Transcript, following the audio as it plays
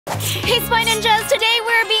Hey, Spy Ninjas, today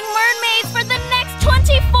we're being mermaids for the next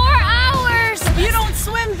 24 hours. If you don't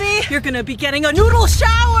swim, V, you're gonna be getting a noodle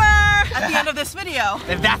shower at the end of this video.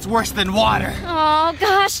 If that's worse than water. Oh,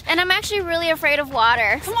 gosh. And I'm actually really afraid of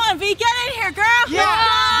water. Come on, V, get in here, girl. Yeah,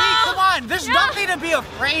 V, come on. There's nothing to be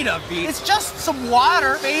afraid of, V. It's just some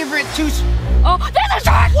water. Favorite two... Oh, there's a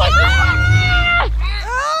shark!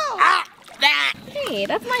 Hey,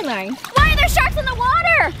 that's my line. Why are there sharks in the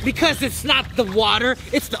water? Because it's not the water,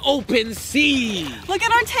 it's the open sea. Look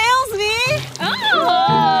at our tails, V.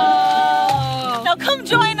 Oh. Now come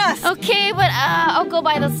join us. Okay, but I'll go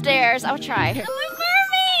by the stairs. I'll try. I'm a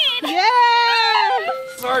mermaid! Yeah.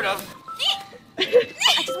 Sort of. I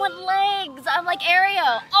just want legs. I'm like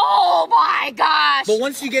Ariel. Oh my gosh! But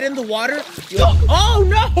once you get in the water, oh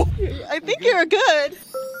no! I think you're good.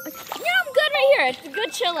 Yeah, I'm good right here. It's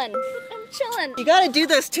good chilling. I'm chilling. You gotta do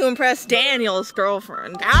this to impress Daniel's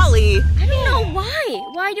girlfriend, Allie. I don't know why.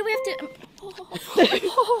 Why do we have to... Why do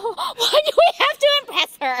we have to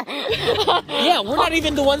impress her? Yeah, we're not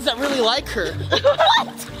even the ones that really like her. What?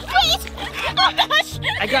 Wait! Oh gosh!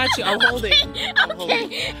 I got you. I'm holding.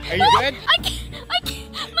 Okay. Are you good? I can't.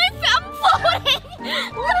 I'm floating.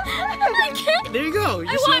 I can't. There you go. You're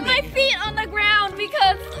I want swimming. my feet on the ground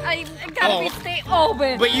because I gotta stay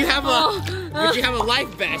open. But you have a life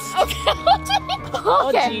vest. Okay.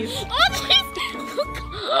 Oh jeez.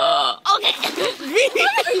 Okay.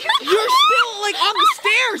 You're still like on the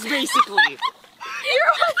stairs, basically.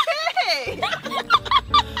 You're okay.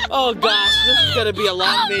 Oh gosh, this is gonna be a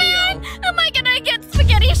long video. Man. Am I gonna get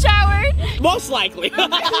spaghetti showered? Most likely.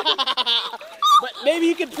 But maybe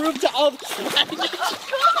you can prove to all the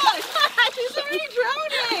She's already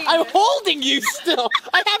drowning. I'm holding you still.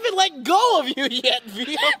 I haven't let go of you yet,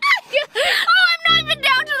 Vio. Oh, I'm not even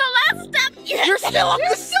down to the last step yet. You're still on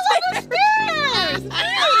the stairs.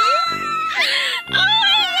 Oh my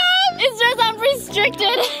god! It's just I'm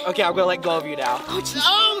restricted. Okay, I'm gonna let go of you now.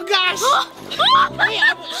 Oh gosh! Wait,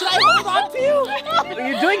 should I hold on to you?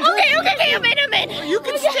 You're doing good. Okay, I'm in. You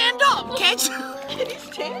can stand up, can't you? Can you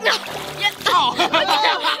stand? No. Yes. Oh.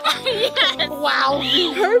 Yes. Wow.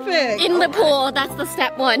 Perfect. In the pool, that's the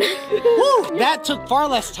step one. Woo, that took far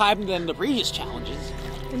less time than the previous challenges.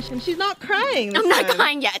 And she's not crying. I'm not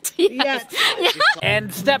crying yet. Yes. Yeah.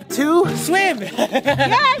 And step 2, swim.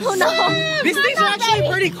 Yes. Oh no. These things are actually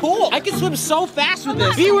pretty cool. I can swim so fast with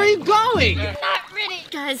this. V, where are you going? Not ready.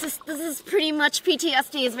 Guys, this is pretty much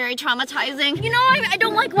PTSD. It's very traumatizing. You know, I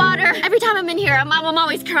don't like water. Every time I'm in here, I'm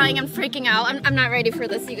always crying. I'm freaking out. I'm not ready for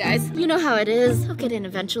this, you guys. You know how it is. I'll get in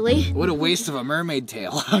eventually. What a waste of a mermaid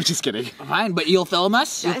tail. I'm just kidding. Fine, but you'll film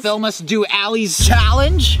us? Yes. You'll film us do Allie's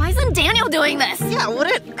challenge? Why isn't Daniel doing this? Yeah,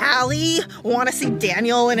 wouldn't Allie want to see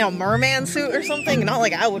Daniel in a merman suit or something? Not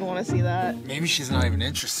like I would want to see that. Maybe she's not even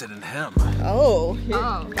interested in him. Oh. You're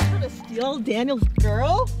gonna steal Daniel's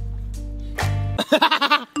girl?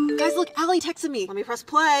 Guys, look, Allie texted me. Let me press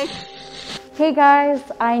play. Hey guys,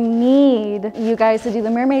 I need you guys to do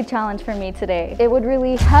the mermaid challenge for me today. It would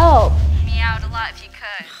really help me out a lot if you could.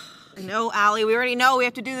 I know, Allie. We already know we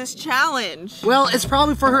have to do this challenge. Well, it's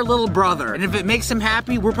probably for her little brother. And if it makes him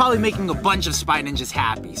happy, we're probably making a bunch of Spy Ninjas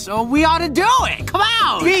happy. So we ought to do it. Come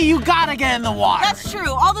on. V, you gotta get in the water. That's true.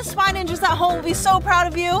 All the Spy Ninjas at home will be so proud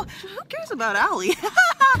of you. Who cares about Allie?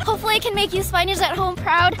 Hopefully it can make you Spy Ninjas at home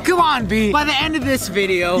proud. Come on, V. By the end of this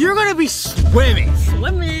video, you're gonna be swimming.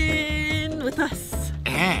 Swimming with us.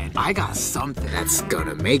 And I got something that's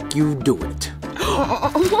gonna make you do it.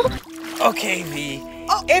 Okay, V.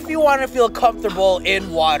 If you want to feel comfortable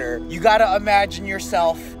in water, you gotta imagine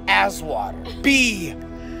yourself as water. Be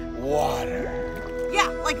water. Yeah,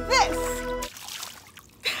 like this.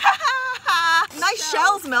 Nice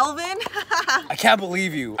shells, Melvin. I can't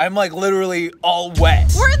believe you. I'm like literally all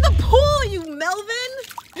wet. We're in the pool, you Melvin.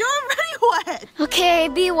 You're already wet. Okay,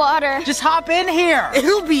 be water. Just hop in here.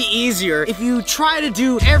 It'll be easier if you try to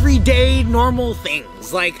do everyday normal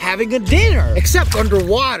things, like having a dinner, except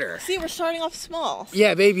underwater. See, we're starting off small.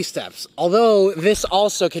 Yeah, baby steps. Although this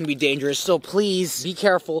also can be dangerous, so please be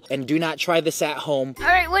careful and do not try this at home. All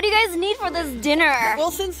right, what do you guys need for this dinner?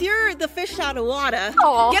 Well, since you're the fish out of water,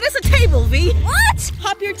 Aw. get us a table, V. What?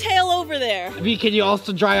 Hop your tail over there. V, can you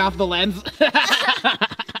also dry off the lens?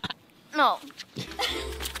 No.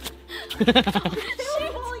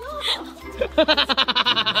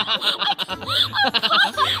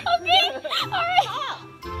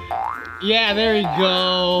 Yeah, there you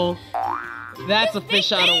go. That's a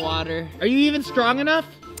fish out of water. Are you even strong enough?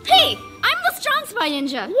 Hey, I'm the strong Spy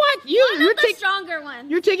Ninja. What? I'm You're the stronger one.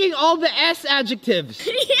 You're taking all the S adjectives.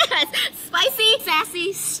 Yes, spicy,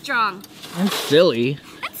 sassy, strong. That's silly.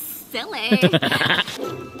 That's silly.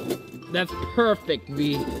 That's perfect,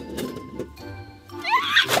 B.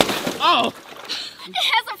 Oh! It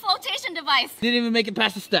has a flotation device. Didn't even make it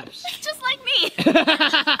past the steps. Just like me.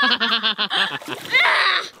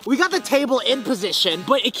 We got the table in position,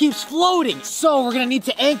 but it keeps floating. So we're gonna need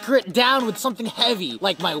to anchor it down with something heavy,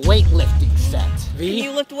 like my weightlifting set. V? Can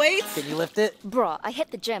you lift weights? Can you lift it? Bro, I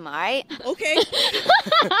hit the gym, all right? Okay.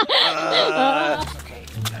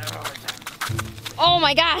 Oh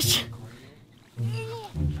my gosh.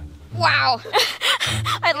 Wow.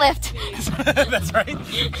 I lift. That's right.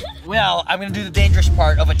 Well, I'm gonna do the dangerous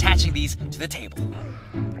part of attaching these to the table.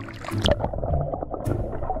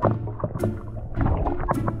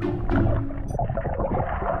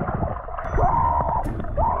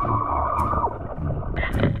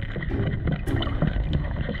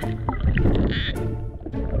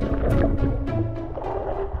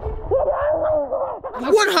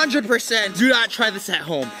 100% do not try this at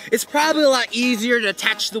home. It's probably a lot easier to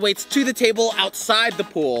attach the weights to the table outside the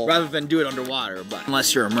pool rather than do it underwater, but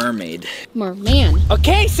unless you're a mermaid. Merman.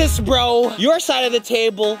 Okay, sis bro, your side of the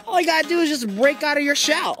table, all you gotta do is just break out of your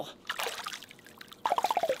shell.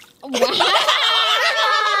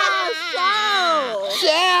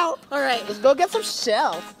 Shell! All right, let's go get some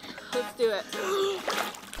shells. Let's do it. 'Cause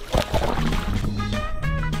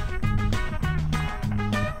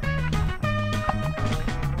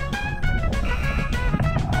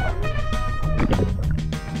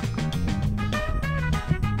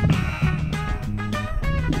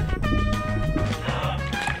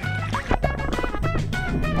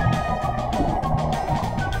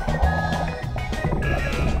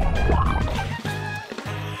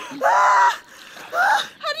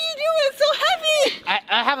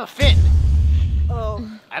I have a fin. Oh.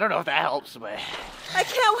 I don't know if that helps, but... I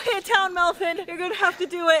can't weigh it down, Melvin. You're gonna have to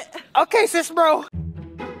do it. Okay, sis bro.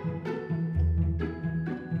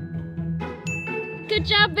 Good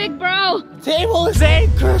job, big bro. Table is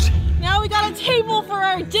anchored. Now we got a table for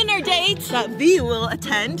our dinner date that V will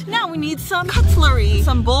attend. Now we need some cutlery,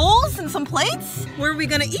 some bowls and some plates. Where are we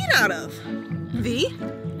gonna eat out of? V?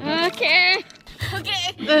 Okay.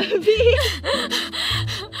 Okay. V?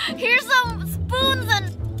 Here's some spoons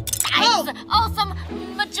and some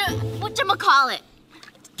whatchamacallit?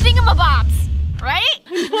 Thingamabobs, right?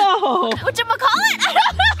 No. Whatchamacallit?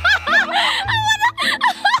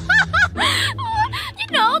 You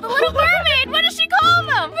know, the Little Mermaid. What does she call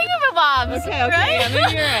them? Thingamabobs. Okay, right? yeah,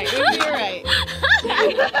 maybe you're right.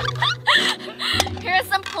 Here are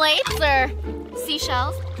some plates or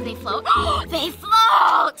seashells. Do they float? They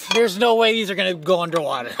float! There's no way these are gonna go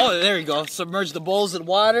underwater. Oh, there you go. Submerge the bowls in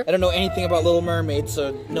water. I don't know anything about Little Mermaid,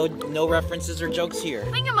 so no references or jokes here.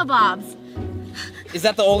 Thingamabobs. Is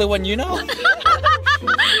that the only one you know? Regina,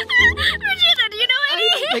 do you know any?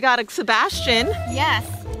 We got a Sebastian. Yes.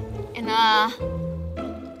 And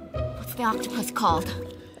what's the octopus called?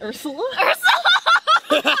 Ursula?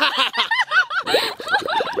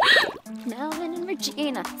 Melvin and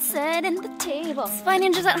Regina setting the table. Spy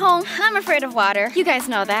ninjas at home. I'm afraid of water. You guys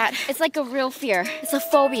know that. It's like a real fear. It's a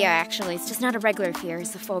phobia, actually. It's just not a regular fear.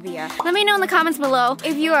 It's a phobia. Let me know in the comments below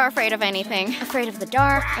if you are afraid of anything. Afraid of the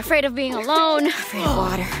dark, afraid of being alone, afraid of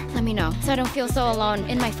water. Let me know so I don't feel so alone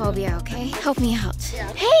in my phobia, okay? Help me out. Yeah.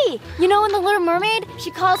 Hey, you know in The Little Mermaid,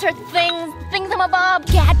 she calls her thingamabob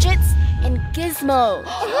gadgets and gizmos.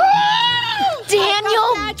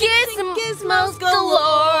 Daniel Gizmos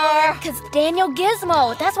galore! Cause Daniel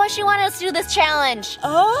Gizmo, that's why she wanted us to do this challenge.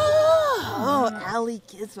 Oh, Allie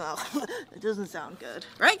Gizmo. That doesn't sound good,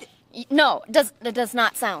 right? No, it does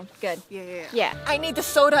not sound good. Yeah. I need the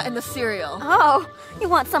soda and the cereal. Oh, you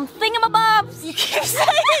want some thingamabobs? You keep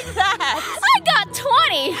saying that. I got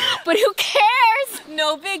 20, but who cares?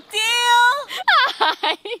 No big deal.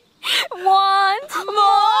 I want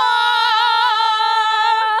more.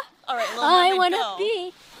 All right, I want to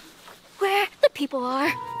be where the people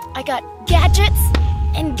are. I got gadgets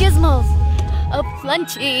and gizmos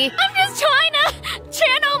aplenty. I'm just trying to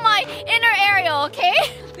channel my inner Ariel, okay?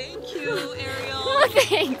 Thank you, Ariel. Oh,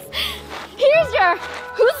 thanks. Here's your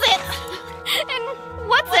who's it and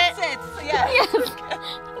what's it? Yeah. Yes.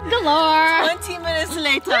 Galore. 20 minutes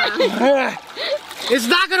later. It's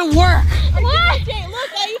not gonna work. What? Okay,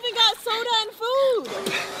 look, I even got soda and food.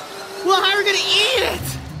 Well, how are we gonna eat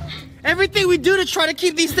it? Everything we do to try to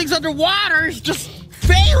keep these things underwater is just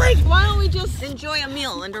failing. Why don't we just enjoy a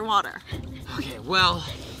meal underwater? Okay, well,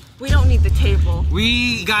 We don't need the table.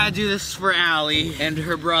 we gotta do this for Allie and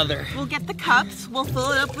her brother. We'll get the cups, we'll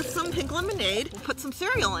fill it up with some pink lemonade, we'll put some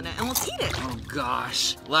cereal in it, and we'll eat it. Oh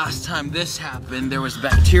gosh, last time this happened, there was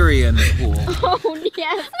bacteria in the pool. Oh, yes. We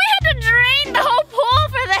had to drain the whole pool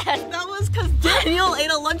for this. That was because Daniel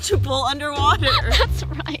ate a Lunchable underwater. That's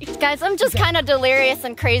right. life. Guys, I'm just kind of delirious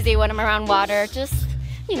and crazy when I'm around water. Just,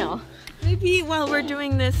 you know. Maybe while we're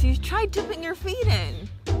doing this, you try dipping your feet in.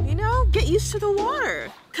 You know, get used to the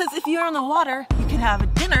water. Because if you're on the water, you can have a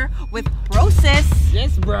dinner with bro sis.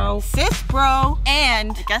 Yes, bro. Sis bro.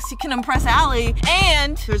 And I guess you can impress Allie.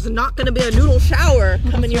 And there's not gonna be a noodle shower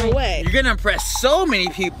coming your way. You're gonna impress so many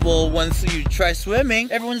people once you try swimming.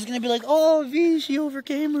 Everyone's gonna be like, oh, V, she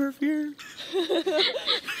overcame her fear.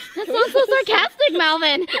 That sounds so sarcastic,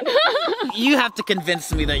 Melvin. You have to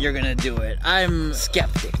convince me that you're gonna do it. I'm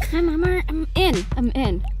skeptic. I'm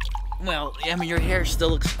in. Well, I mean, your hair still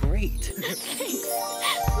looks great.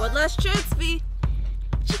 One last chance, V.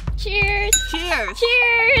 Cheers. Cheers.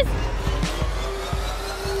 Cheers.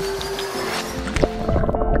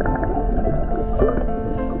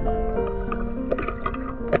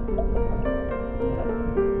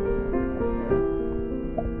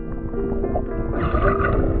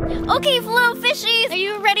 Okay, Flo fishies, are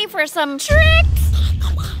you ready for some tricks?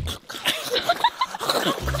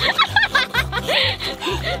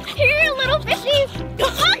 Here, little fishies.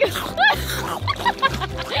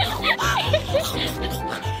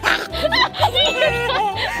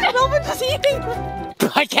 Melvin just eating.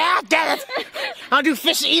 I can't get it. I'll do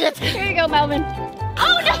fish eat it. Here you go, Melvin.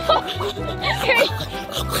 Oh no! Here.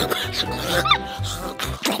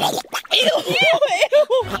 Ew.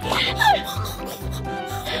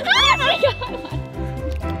 Oh my god!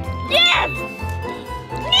 Yes!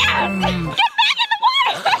 Yes! Get back in the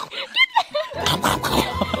water! Get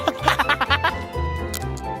back!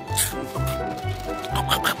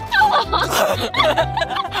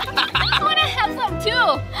 I want to have some too.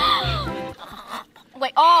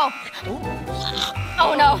 Wait, oh.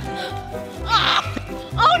 Oh no.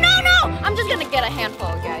 Oh no, no! I'm just gonna get a handful,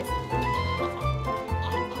 guys.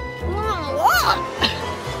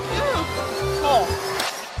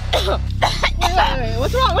 Wait,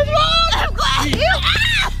 what's wrong? What's wrong? I'm glad you.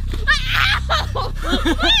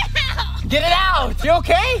 Get it out. You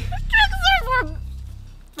okay? Were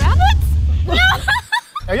rabbits? No.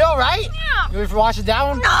 Are you all right? Yeah. You ready to wash it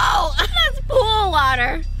down? No, that's pool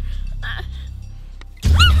water.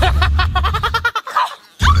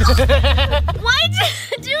 Why'd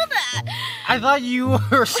you do that? I thought you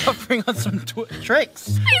were suffering on some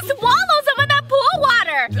tricks. I swallowed some of that pool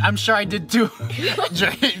water. I'm sure I did too,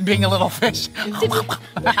 being a little fish. Did you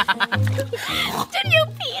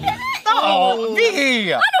pee in it? Oh,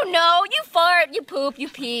 V! I don't know. You fart, you poop, you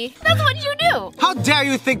pee. That's what you do. How dare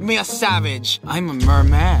you think me a savage? I'm a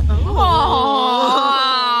merman. Aww.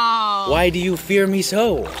 Why do you fear me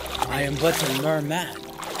so? I am but a merman.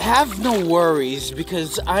 Have no worries,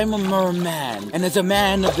 because I'm a merman. And as a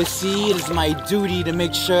man of the sea, it is my duty to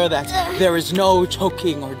make sure that there is no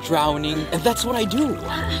choking or drowning. And that's what I do.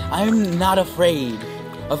 I'm not afraid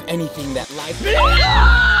of anything that life...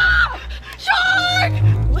 Shark!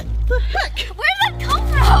 What the heck? Where did that come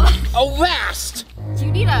from? A vast! Do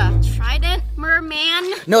you need a trident,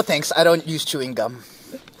 merman? No thanks, I don't use chewing gum.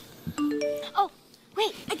 Oh,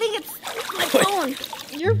 wait, I think it's my phone.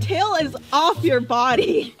 Your tail is off your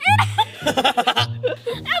body.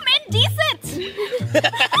 I'm indecent.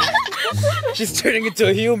 She's turning into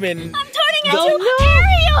a human. I'm turning into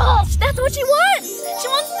Ariel. That's what she wants. She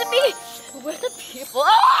wants to be with the people.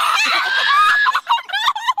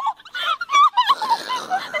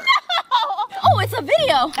 Oh, it's a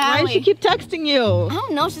video. Why does she keep texting you? I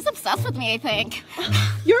don't know. She's obsessed with me, I think.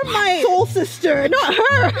 You're my soul sister, not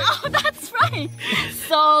her. Oh, that's right.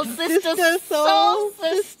 Soul sister, soul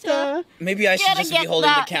sister. Maybe I should just be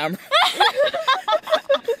holding the camera.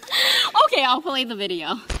 Okay, I'll play the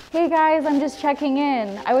video. Hey guys, I'm just checking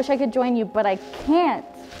in. I wish I could join you, but I can't.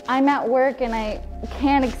 I'm at work and I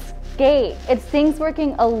can't escape. It stinks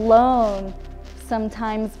working alone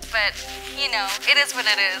sometimes, but you know, it is what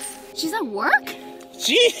it is. She's at work?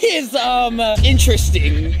 She is,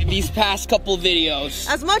 interesting these past couple videos.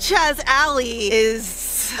 As much as Allie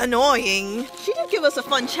is annoying, she did give us a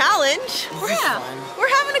fun challenge. We're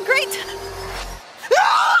having a great time.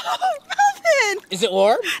 Oh, Melvin! Is it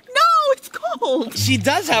warm? No, it's cold. She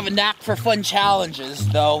does have a knack for fun challenges,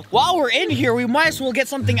 though. While we're in here, we might as well get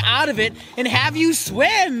something out of it and have you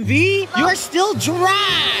swim, V. You're still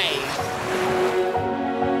dry.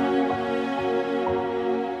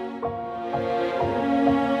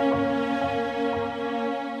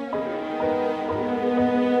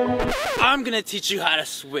 I'm gonna teach you how to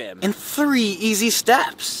swim in 3 easy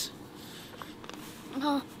steps.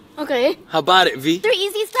 Oh, okay. How about it, V? 3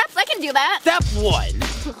 easy steps? I can do that. Step 1.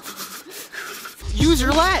 Use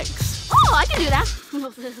your legs. Oh, I can do that.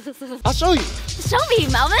 I'll show you. Show me,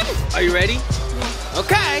 Melvin. Are you ready?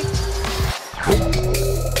 Okay.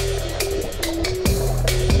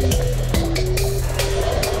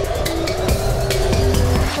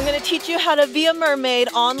 how to be a mermaid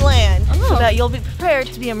on land so Oh. that you'll be prepared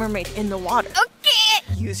to be a mermaid in the water. Okay.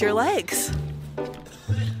 Use your legs.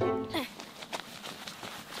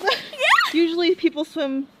 Usually people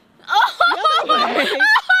swim the other way.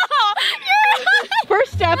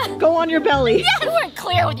 First step, go on your belly. You weren't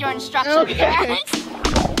clear with your instructions. Okay.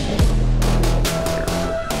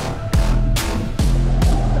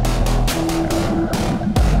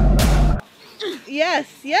 Yes,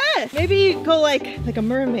 yes. Maybe go like a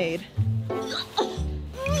mermaid.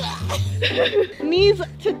 Knees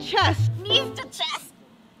to chest. Knees to chest.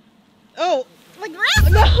 Oh, Like this?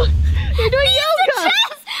 no. You're doing To yoga.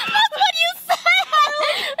 chest? That's what you said.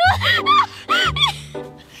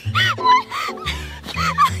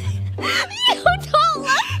 You don't look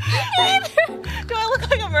either. Do I look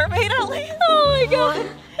like a mermaid at least? Oh my god.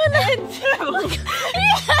 And then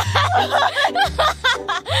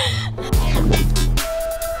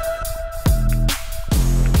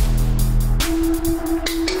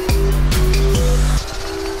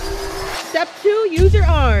Step 2, use your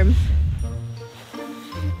arms.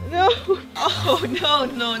 No. Oh, no,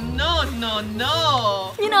 no, no, no,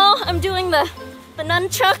 no. You know, I'm doing the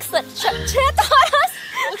nunchucks that Chet taught us.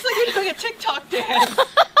 Looks like you're doing a TikTok dance.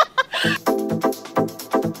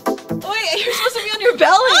 Wait, you're supposed to be on your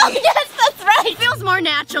belly. Oh, yes, that's right. Feels more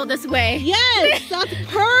natural this way. Yes, that's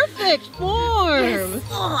perfect form.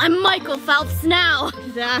 Oh, I'm Michael Phelps now.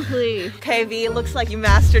 Exactly. Okay, V, it looks like you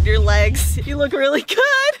mastered your legs. You look really good.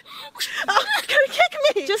 Oh, you're gonna kick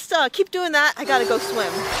me. Just keep doing that. I gotta go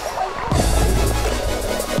swim.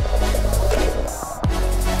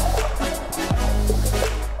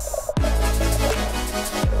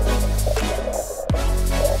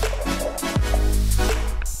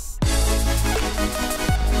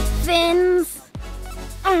 Fins,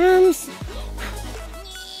 arms.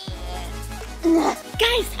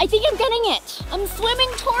 Guys, I think I'm getting it. I'm swimming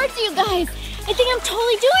towards you guys. I think I'm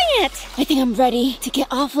totally doing it. I think I'm ready to get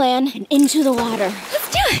off land and into the water.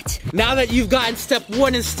 Let's do it. Now that you've gotten step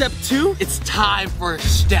 1 and step 2, it's time for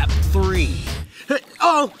step 3.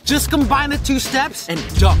 Oh, just combine the 2 steps and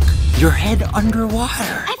dunk your head underwater.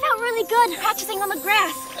 I felt really good practicing on the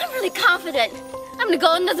grass. I'm really confident. I'm gonna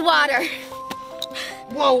go in this water.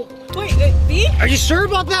 Whoa, Wait, V? are you sure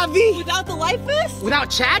about that, V? Without the life vest? Without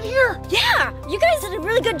Chad here? Yeah, you guys did a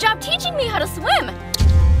really good job teaching me how to swim.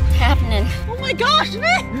 What's happening? Oh my gosh, V!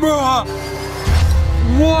 Bruh.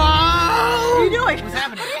 What are Whoa! you doing? What's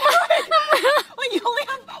happening? Wait, you only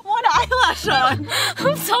have one eyelash on.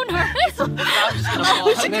 I'm so nervous. I'm just gonna fall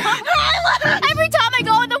off. Every time I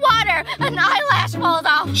go in the water, an eyelash falls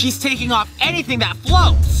off. She's taking off anything that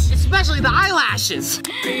floats, especially the eyelashes.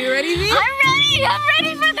 Are you ready, V? I'm ready. I'm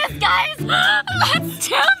ready for this, guys. Let's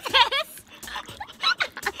do this.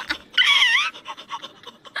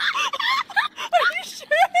 She's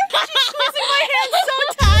squeezing my hand so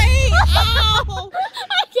tight. Ow!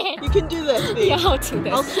 I can't. You can do this, V. Yeah, I'll do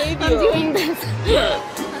this. I'll save you. I'm doing this.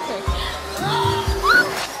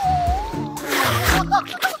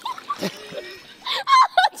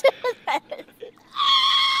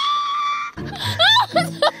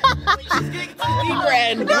 Deeper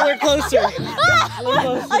end. We're closer.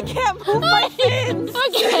 I can't move my fins.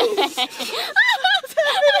 Okay.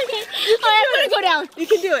 Alright, I'm gonna go down. You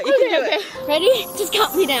can do it. You can do it. Ready? Just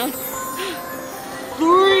count me down.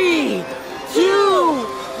 3, 2,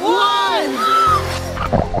 1.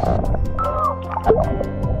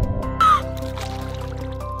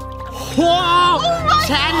 Whoa!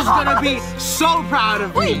 Chad is gonna be so proud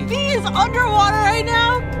of Wait, me. V is underwater right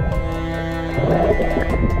now?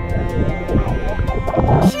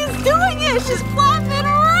 She's doing it! She's flopping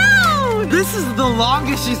around! This is the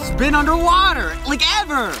longest she's been underwater, like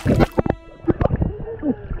ever.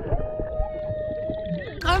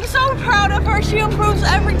 I'm so proud of her. She improves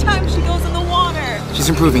every time she goes in the water. She's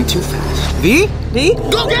improving too fast. V? V?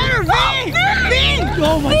 Go get her, V! V!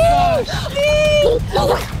 Oh my gosh! V!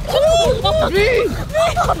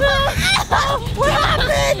 What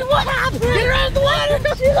happened? What happened? Get her out of the water!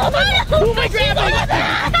 Who am I grabbing?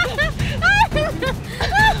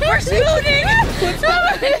 We're scooting!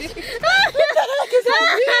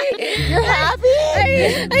 You're happy?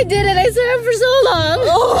 I did it. I swam for so long.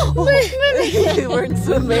 You weren't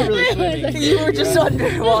swimming. You were just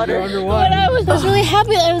underwater. But I was really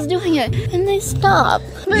happy that I was doing it. And they stopped.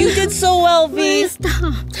 You did so well, V. They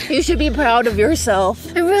stopped. You should be proud of yourself.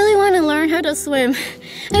 I really want to learn how to swim. I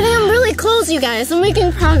think I'm really close, you guys. I'm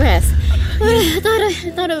making progress. But I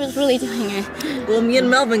thought I was really doing it. Well, me and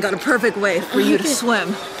Melvin got a perfect way for you to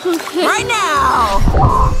swim. Okay. Right now!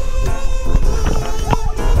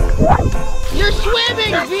 You're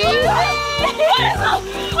swimming, V!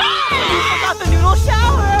 I got the noodle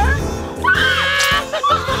shower!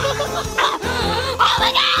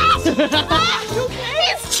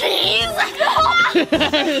 It's cheese!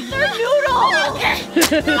 They're noodles! Okay.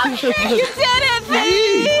 You did it,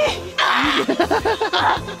 baby!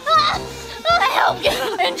 I hope you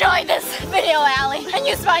enjoyed this video, Allie. And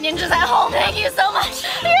you spy ninjas at home. Thank you so much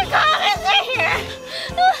for your comments right here.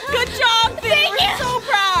 Good job, Finn. Thank We're you. so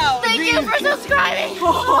proud. Thank you for subscribing.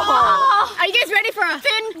 Oh. Are you guys ready for a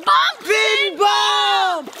fin bump? Fin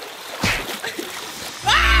bump!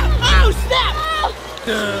 Oh, snap!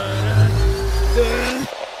 Oh.